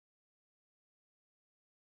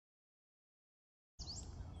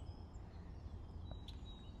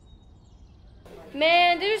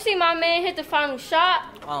Man, did you see my man hit the final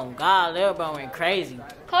shot? Oh God, little bro went crazy.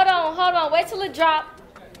 Hold on. Wait till it drop.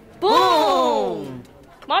 Boom!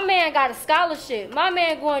 My man got a scholarship. My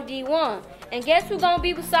man going D1. And guess who gonna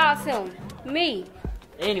be besides him? Me.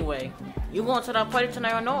 Anyway, you going to that party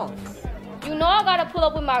tonight or no? You know I gotta pull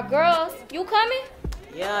up with my girls. You coming?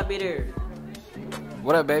 Yeah, I'll be there.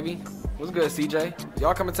 What up, baby? What's good, CJ?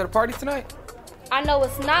 Y'all coming to the party tonight? I know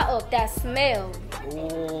it's not up, that smell.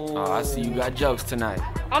 Oh, I see you got jokes tonight.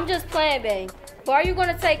 I'm just playing, babe. But are you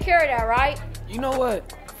gonna take care of that, right? You know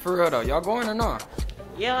what? For real though, y'all going or not?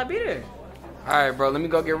 Yeah, I'll be there. Alright, bro, let me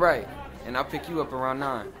go get right. And I'll pick you up around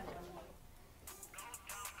 9.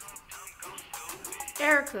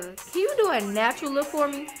 Erica, can you do a natural look for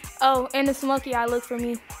me? Oh, and the smoky eye look for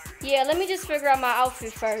me. Yeah, let me just figure out my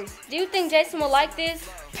outfit first. Do you think Jason will like this?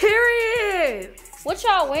 Period! What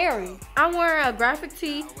y'all wearing? I'm wearing a graphic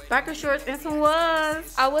tee, biker shorts, and some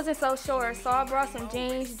ones. I wasn't so sure, so I brought some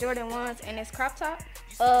jeans, Jordan 1s, and this crop top.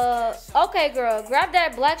 Okay, girl. Grab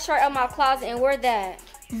that black shirt out my closet and wear that.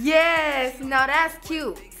 Yes, now that's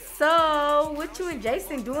cute. So, what you and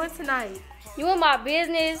Jason doing tonight? You in my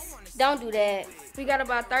business? Don't do that. We got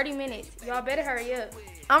about 30 minutes. Y'all better hurry up.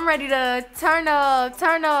 I'm ready to turn up.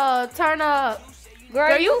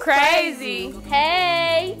 Girl, you crazy.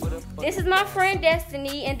 Hey, this is my friend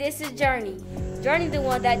Destiny, and this is Journey. Journey the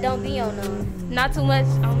one that don't be on them. Not too much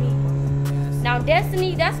on me. Now,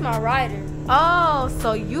 Destiny, that's my rider. Oh,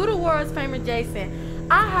 so you the world's famous Jason.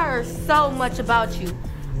 I heard so much about you.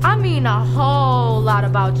 I mean a whole lot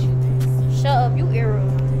about you. Shut up, you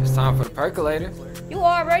irritable. It's time for the percolator. You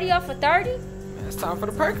already off for 30? Man, it's time for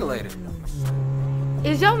the percolator.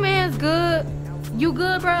 Is your man's good? You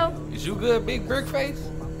good, bro? Is you good, big brick face?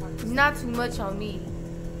 Not too much on me.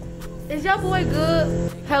 Is your boy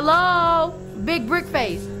good? Hello? Big brick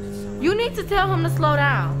face. You need to tell him to slow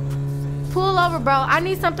down. Pull over, bro. I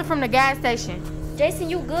need something from the gas station. Jason,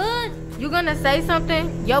 you good? You gonna say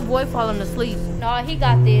something? Your boy falling asleep. Nah, he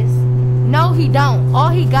got this. No, he don't. All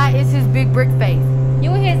he got is his big brick face.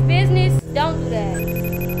 You in his business? Don't do that.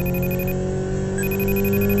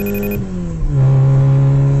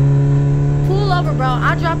 Over, bro.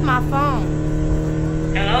 I dropped my phone.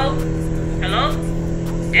 Hello?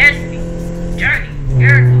 Destiny, Journey,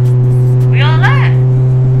 Erica. We all live.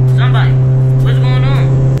 Somebody, what's going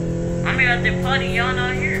on? I'm here at the party, y'all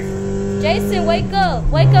not here. Jason, wake up.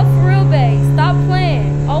 Wake up for real, babe. Stop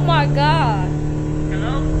playing. Oh my God.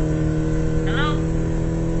 Hello?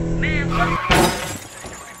 Man, what?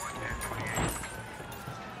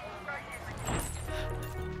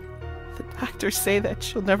 The doctors say that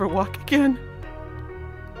she'll never walk again.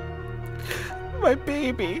 My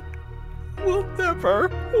baby will never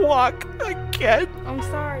walk again. I'm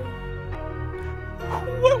sorry.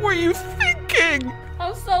 What were you thinking?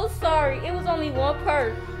 I'm so sorry. It was only one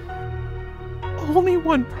perk. Only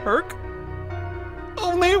one perk?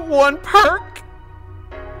 Only one perk?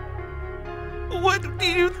 What do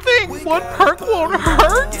you think? One perk won't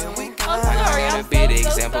hurt? I'm sorry. I'm be the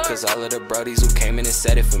example, cause all of the brodies who came in and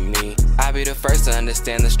said it for me. I'll be the first to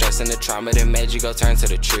understand the stress and the trauma that made you go turn to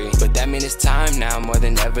the tree. But that mean it's time now more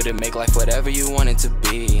than ever to make life whatever you want it to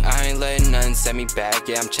be. I ain't letting nothing set me back,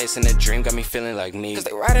 yeah, I'm chasing a dream, got me feeling like me. Cause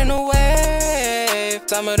they riding a wave.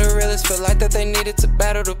 Some of the realists feel like that they needed to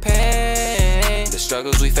battle the pain. The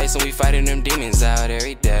struggles we face and we fighting them demons out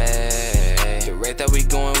every day. The rate that we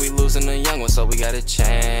going, we losing the young ones, so we gotta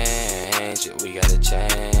change, yeah, we gotta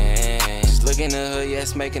change. Just look in the hood,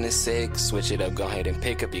 yes, making it sick. Switch it up, go ahead and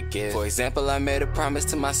pick up your gift. For example, I made a promise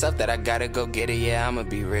to myself that I gotta go get it, yeah, I'ma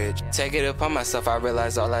be rich. Take it upon myself, I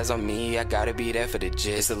realize all eyes on me, I gotta be there for the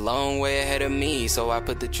gist. It's a long way ahead of me, so I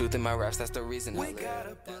put the truth in my raps, that's the reason I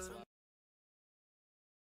live.